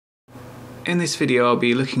in this video I'll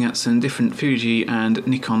be looking at some different Fuji and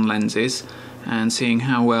Nikon lenses and seeing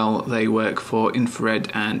how well they work for infrared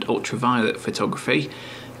and ultraviolet photography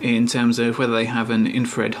in terms of whether they have an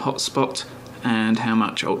infrared hotspot and how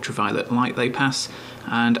much ultraviolet light they pass,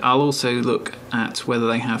 and I'll also look at whether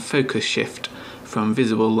they have focus shift from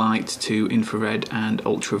visible light to infrared and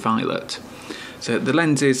ultraviolet. So the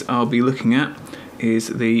lenses I'll be looking at is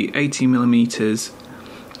the 80mm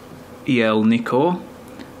EL-Nikkor,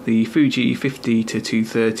 the Fuji 50 to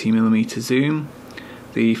 230mm zoom,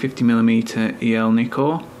 the 50mm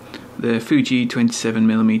EL-Nikkor, the Fuji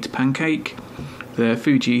 27mm pancake, the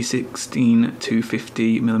Fuji 16 to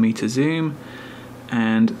 50mm zoom,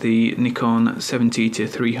 and the Nikon 70 to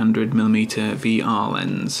 300mm VR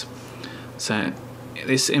lens. So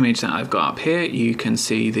this image that I've got up here, you can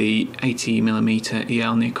see the 80mm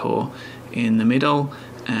EL-Nikkor in the middle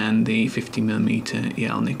and the 50mm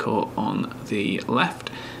EL-Nikkor on the left,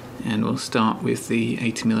 and we'll start with the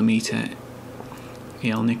 80mm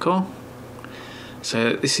EL-Nikkor.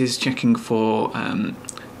 So this is checking for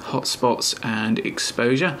hotspots and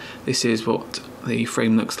exposure. This is what the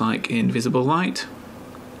frame looks like in visible light.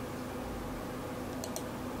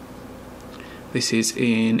 This is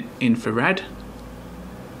in infrared,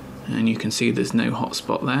 and you can see there's no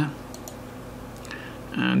hotspot there.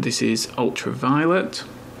 And this is ultraviolet,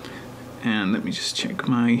 and let me just check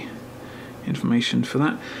my information for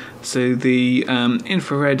that. So the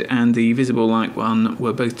infrared and the visible light one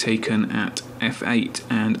were both taken at f8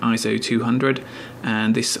 and ISO 200,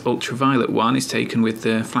 and this ultraviolet one is taken with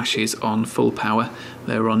the flashes on full power.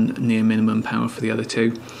 They're on near minimum power for the other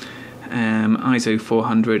two, ISO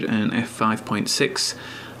 400 and f5.6,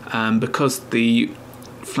 because the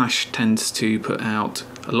flash tends to put out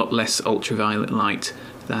a lot less ultraviolet light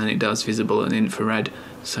than it does visible and infrared,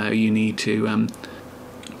 so you need to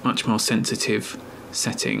much more sensitive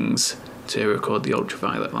settings to record the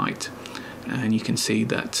ultraviolet light. And you can see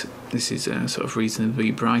that this is sort of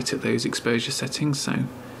reasonably bright at those exposure settings, so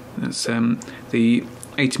that's the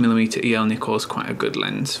 80mm EL-Nikkor is quite a good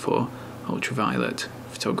lens for ultraviolet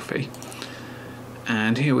photography.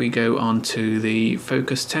 And here we go on to the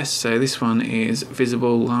focus test. So this one is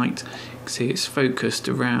visible light. You can see it's focused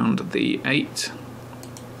around the 8.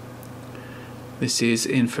 This is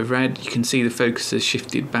infrared. You can see the focus has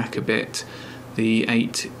shifted back a bit. The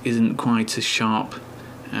 8 isn't quite as sharp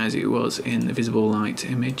as it was in the visible light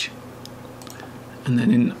image. And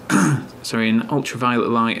then in in ultraviolet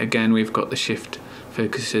light, again we've got the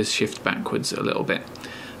focuses shift backwards a little bit.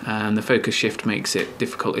 And the focus shift makes it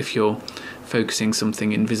difficult if you're focusing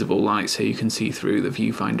something in visible light, so you can see through the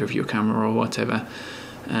viewfinder of your camera or whatever,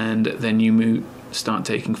 and then you start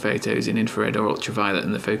taking photos in infrared or ultraviolet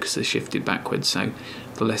and the focus is shifted backwards, so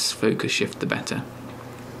the less focus shift the better.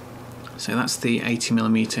 So that's the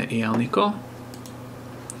 80mm EL-Nikkor.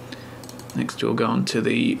 Next we'll go on to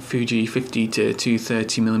the Fuji 50 to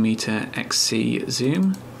 230mm XC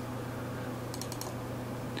zoom.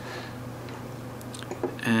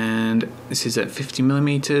 And this is at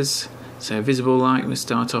 50mm, so visible light we'll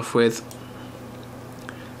start off with.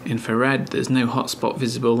 Infrared, there's no hotspot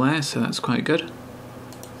visible there, so that's quite good.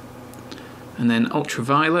 And then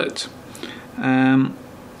ultraviolet,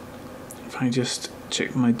 if I just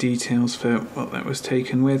check my details for what that was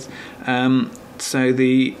taken with. So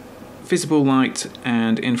the visible light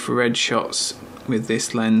and infrared shots with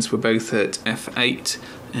this lens were both at f8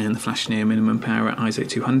 and the flash near minimum power at ISO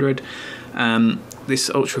 200.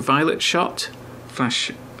 This ultraviolet shot,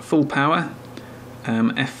 flash full power,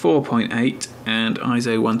 f4.8 and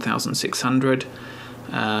ISO 1600.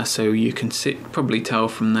 So you can probably tell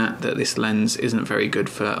from that this lens isn't very good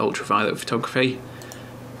for ultraviolet photography,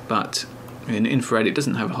 but in infrared it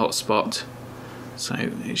doesn't have a hotspot, so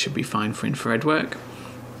it should be fine for infrared work.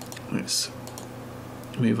 Let's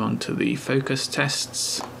move on to the focus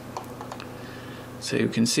tests. So you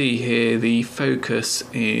can see here the focus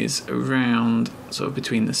is around sort of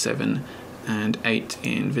between the 7 and 8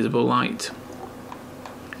 in visible light.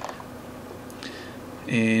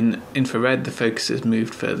 In infrared the focus has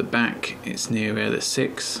moved further back, it's nearer the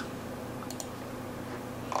 6.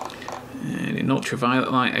 And in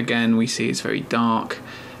ultraviolet light again we see it's very dark,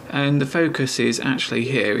 and the focus is actually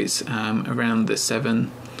here, it's around the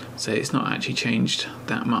 7, so it's not actually changed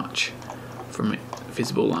that much from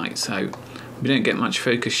visible light, so we don't get much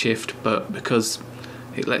focus shift, but because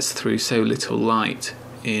it lets through so little light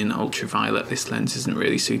in ultraviolet, this lens isn't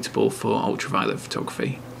really suitable for ultraviolet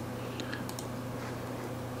photography.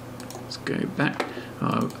 Let's go back.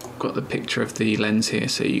 I've got the picture of the lens here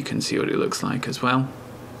so you can see what it looks like as well.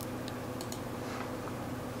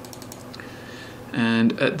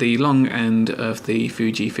 and at the long end of the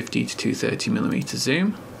Fuji 50 to 230mm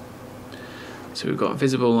zoom. So we've got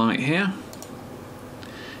visible light here.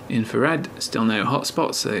 Infrared, still no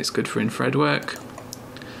hotspots, so it's good for infrared work.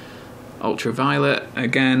 Ultraviolet,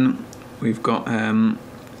 again, we've got,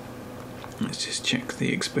 let's just check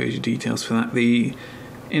the exposure details for that. The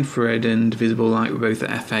infrared and visible light were both at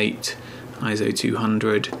f8, ISO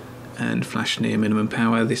 200 and flash near minimum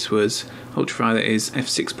power. This was, ultraviolet is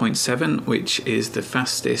f6.7, which is the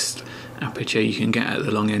fastest aperture you can get at the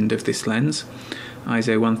long end of this lens.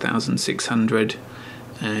 ISO 1600,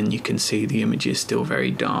 and you can see the image is still very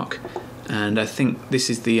dark. And I think this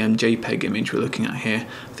is the JPEG image we're looking at here.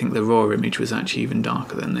 I think the raw image was actually even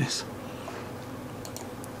darker than this.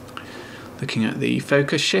 Looking at the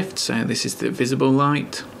focus shift, so this is the visible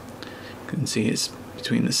light. You can see it's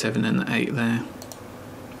between the 7 and the 8 there.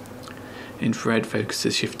 Infrared focus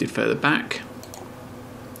has shifted further back.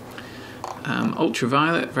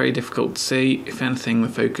 Ultraviolet, very difficult to see. If anything, the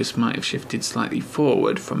focus might have shifted slightly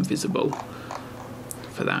forward from visible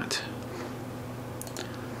for that.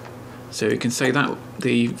 So we can say that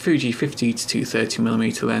the Fuji 50 to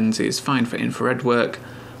 230mm lens is fine for infrared work,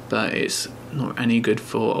 but it's not any good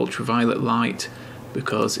for ultraviolet light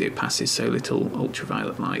because it passes so little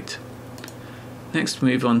ultraviolet light. Next,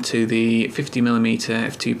 move on to the 50mm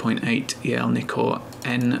f2.8 EL-Nikkor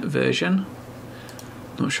N version.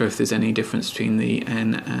 Not sure if there's any difference between the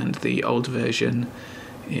N and the old version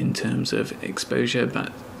in terms of exposure,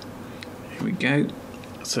 but here we go.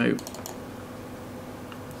 So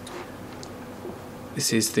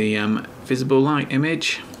this is the visible light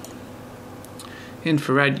image.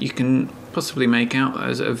 Infrared, you can possibly make out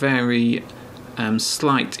there's a very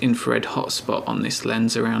slight infrared hotspot on this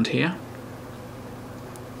lens around here.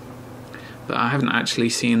 But I haven't actually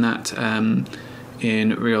seen that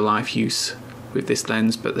in real life use with this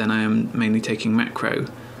lens, but then I am mainly taking macro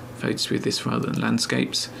photos with this rather than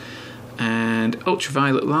landscapes. And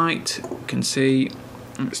ultraviolet light, you can see,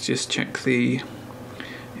 let's just check the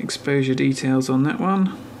exposure details on that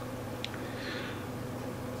one.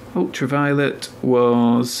 Ultraviolet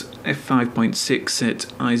was f5.6 at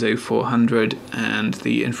ISO 400, and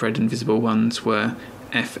the infrared and visible ones were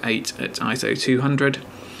f8 at ISO 200.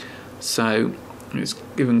 So it's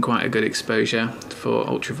given quite a good exposure for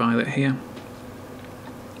ultraviolet here.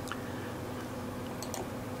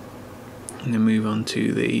 And then move on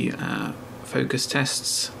to the focus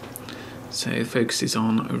tests. So the focus is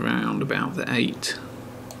on around about the 8.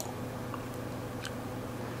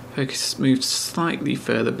 Focus moved slightly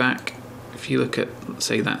further back. If you look at,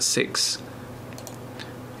 say, that 6,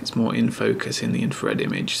 it's more in focus in the infrared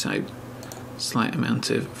image, so slight amount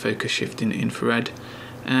of focus shift in infrared.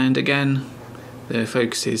 And again, the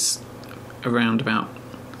focus is around about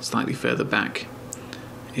slightly further back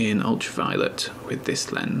in ultraviolet with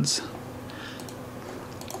this lens.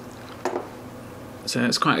 So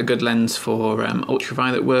it's quite a good lens for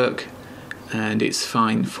ultraviolet work, and it's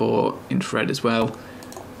fine for infrared as well.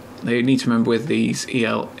 Now you need to remember with these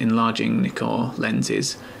EL enlarging Nikkor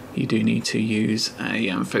lenses, you do need to use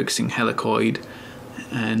a focusing helicoid,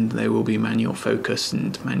 and there will be manual focus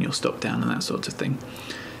and manual stop down and that sort of thing.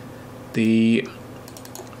 The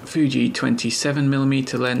Fuji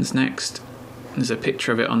 27mm lens next. There's a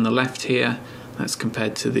picture of it on the left here. That's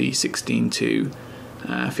compared to the 16 to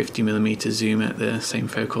 50mm zoom at the same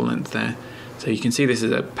focal length there. So you can see this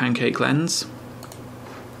is a pancake lens.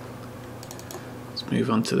 Let's move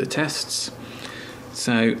on to the tests.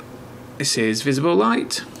 So this is visible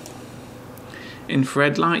light.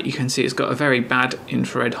 Infrared light, you can see it's got a very bad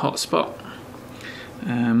infrared hotspot.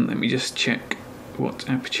 Let me just check what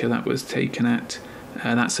aperture that was taken at.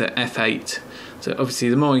 That's at f8. So obviously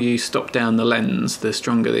the more you stop down the lens, the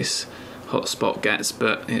stronger this hotspot gets,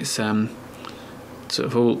 but it's sort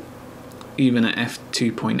of all, even at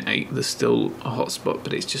f2.8 there's still a hotspot,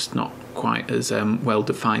 but it's just not quite as well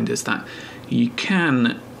defined as that.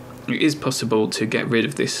 It is possible to get rid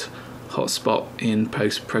of this hotspot in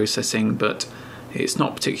post-processing, but it's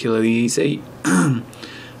not particularly easy.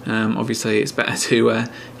 Obviously it's better to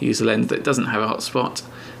use a lens that doesn't have a hotspot,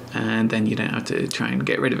 and then you don't have to try and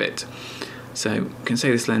get rid of it. So you can say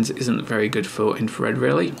this lens isn't very good for infrared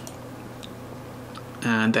really.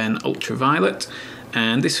 And then ultraviolet,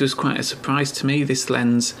 and this was quite a surprise to me. This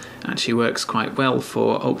lens actually works quite well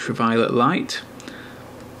for ultraviolet light.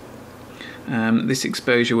 This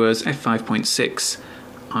exposure was f5.6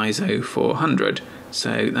 ISO 400,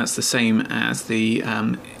 so that's the same as the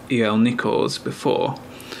EL-Nikkors before,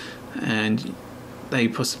 and they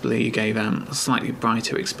possibly gave a slightly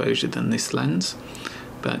brighter exposure than this lens,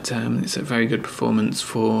 but it's a very good performance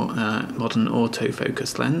for modern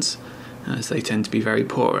autofocus lens, as they tend to be very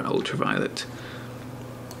poor at ultraviolet.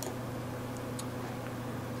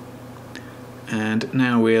 And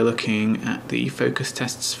now we're looking at the focus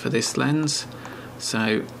tests for this lens.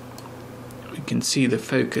 So we can see the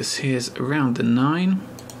focus here's around the 9.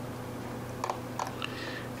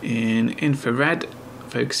 In infrared,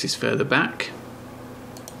 focus is further back.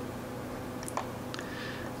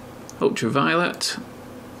 Ultraviolet,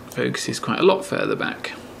 focus is quite a lot further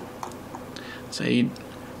back. So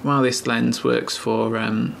while this lens works for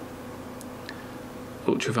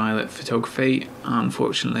ultraviolet photography,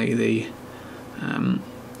 unfortunately the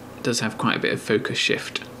does have quite a bit of focus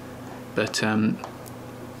shift, but in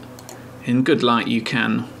good light you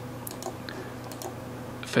can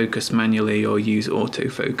focus manually or use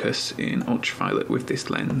autofocus in ultraviolet with this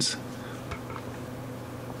lens.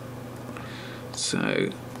 So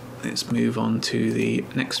let's move on to the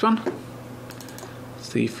next one. It's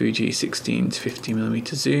the Fuji 16 to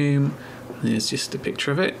 50mm zoom. There's just a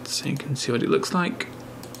picture of it so you can see what it looks like.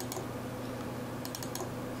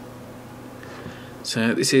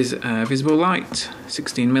 So this is visible light,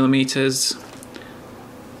 16mm.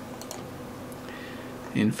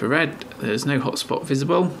 Infrared, there's no hotspot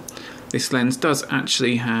visible. This lens does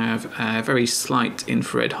actually have a very slight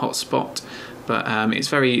infrared hotspot, but it's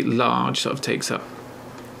very large, sort of takes up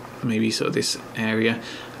maybe sort of this area,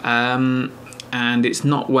 and it's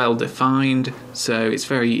not well defined, so it's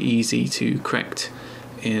very easy to correct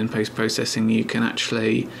in post-processing. You can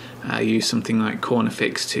actually use something like corner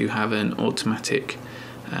fix to have an automatic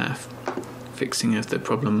fixing of the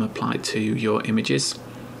problem applied to your images.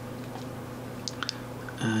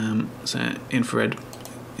 So infrared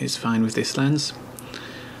is fine with this lens.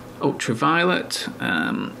 Ultraviolet,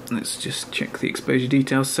 let's just check the exposure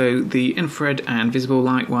details. So the infrared and visible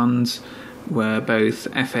light ones were both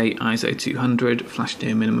f8 ISO 200, flash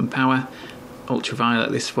near minimum power.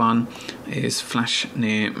 Ultraviolet, this one is flash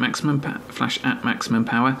at maximum power,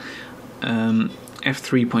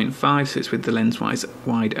 f3.5, so it's with the lens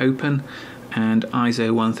wide open, and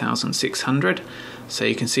ISO 1600. So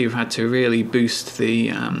you can see we've had to really boost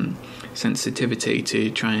the sensitivity to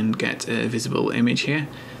try and get a visible image here.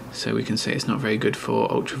 So we can say it's not very good for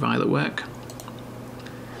ultraviolet work.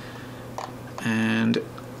 And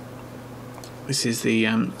this is the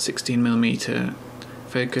 16mm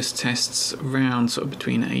focus tests, around sort of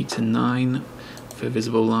between 8 and 9 for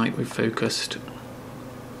visible light we've focused.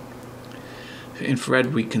 For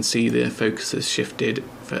infrared we can see the focus has shifted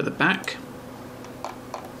further back.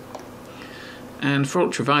 And for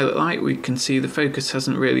ultraviolet light we can see the focus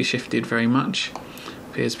hasn't really shifted very much.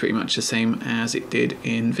 Appears pretty much the same as it did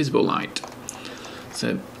in visible light.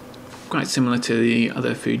 So quite similar to the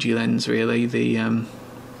other Fuji lens really, the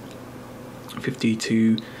 50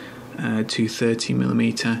 to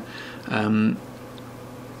 230mm.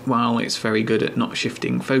 While it's very good at not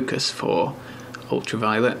shifting focus for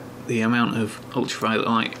ultraviolet, the amount of ultraviolet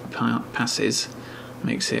light passes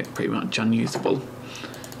makes it pretty much unusable.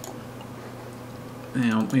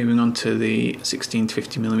 Now moving on to the 16 to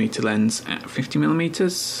 50mm lens at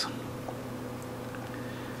 50mm.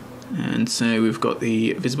 And so we've got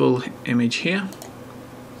the visible image here.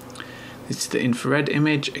 This is the infrared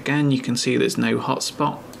image. Again, you can see there's no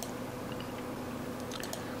hotspot.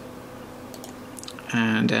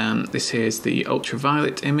 And this here is the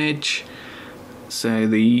ultraviolet image. So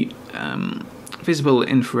the visible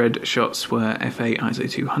infrared shots were f8 ISO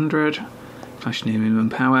 200, flash near minimum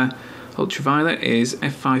power. Ultraviolet is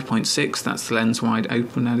f5.6, that's the lens wide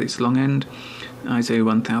open at its long end. ISO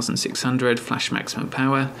 1600, flash maximum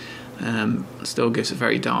power. Still gives a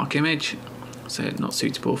very dark image, so not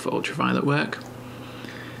suitable for ultraviolet work.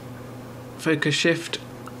 Focus shift,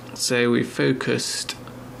 so we've focused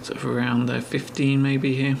sort of around the 15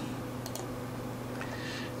 maybe here.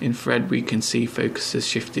 Infrared we can see focus has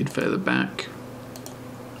shifted further back.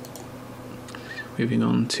 Moving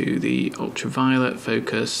on to the ultraviolet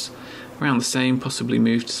focus, around the same, possibly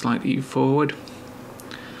moved slightly forward.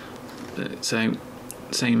 So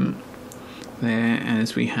same there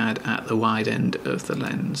as we had at the wide end of the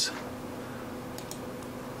lens.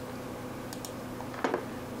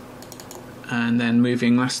 And then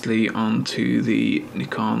moving lastly on to the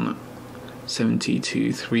Nikon 70 to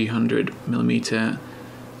 300mm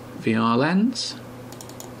VR lens.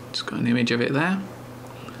 Just got an image of it there.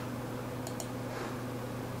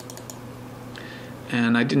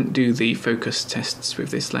 And I didn't do the focus tests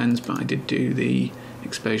with this lens, but I did do the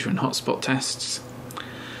exposure and hotspot tests.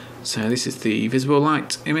 So this is the visible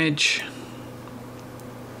light image.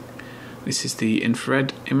 This is the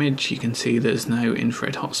infrared image. You can see there's no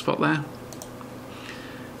infrared hotspot there.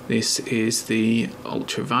 This is the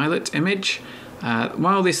ultraviolet image.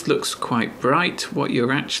 While this looks quite bright, what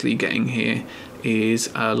you're actually getting here is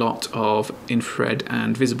a lot of infrared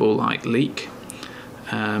and visible light leak.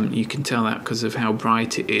 You can tell that because of how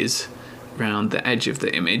bright it is around the edge of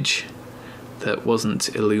the image that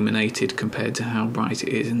wasn't illuminated compared to how bright it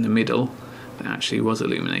is in the middle that actually was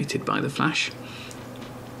illuminated by the flash.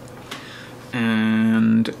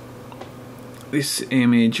 And this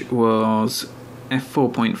image was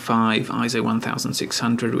f4.5 ISO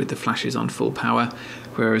 1600 with the flashes on full power,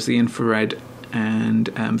 whereas the infrared and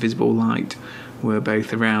visible light were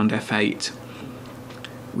both around f8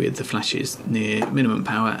 with the flashes near minimum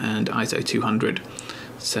power and ISO 200.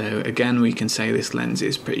 So again, we can say this lens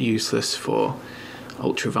is pretty useless for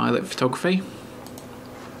ultraviolet photography.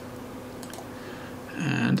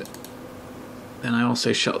 And then I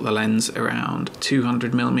also shot the lens around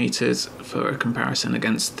 200mm for a comparison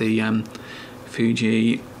against the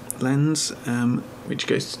Fuji lens, which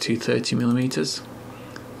goes to 230mm.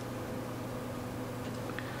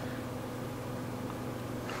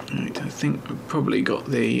 Right, I think I've probably got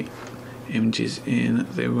the images in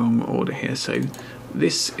the wrong order here. So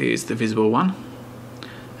this is the visible one,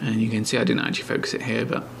 and you can see I didn't actually focus it here,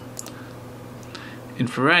 but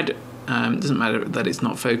infrared, doesn't matter that it's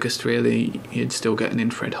not focused really, you'd still get an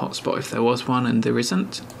infrared hotspot if there was one, and there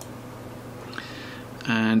isn't.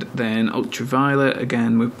 And then ultraviolet,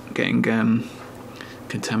 again we're getting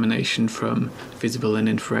contamination from visible and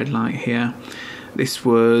infrared light here. This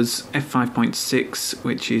was f5.6,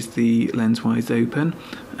 which is the lens wide open.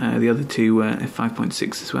 The other two were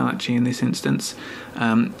f5.6 as well actually in this instance.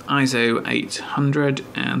 ISO 800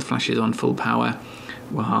 and flashes on full power,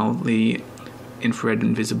 while the infrared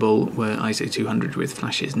and visible were ISO 200 with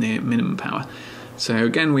flashes near minimum power. So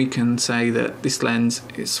again, we can say that this lens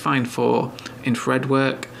is fine for infrared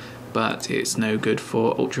work, but it's no good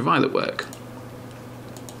for ultraviolet work.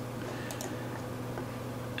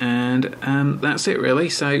 And that's it really.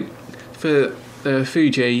 So for the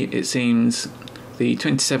Fuji, it seems the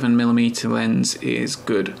 27mm lens is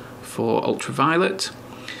good for ultraviolet.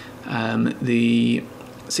 The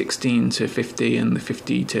 16 to 50 and the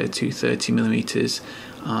 50 to 230mm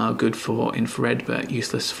are good for infrared but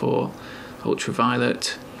useless for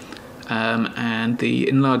ultraviolet. And the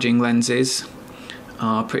enlarging lenses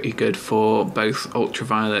are pretty good for both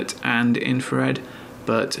ultraviolet and infrared,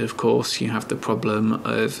 but of course you have the problem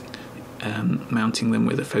of mounting them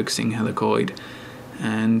with a focusing helicoid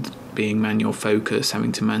and being manual focus,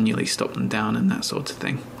 having to manually stop them down and that sort of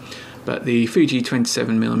thing. But the Fuji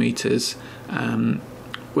 27mm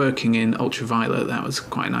working in ultraviolet, that was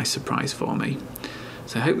quite a nice surprise for me.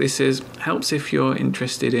 So I hope this helps if you're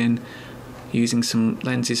interested in using some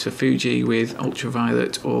lenses for Fuji with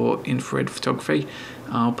ultraviolet or infrared photography.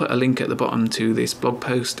 I'll put a link at the bottom to this blog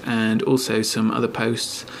post and also some other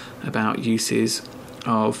posts about uses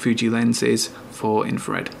of Fuji lenses for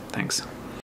infrared. Thanks.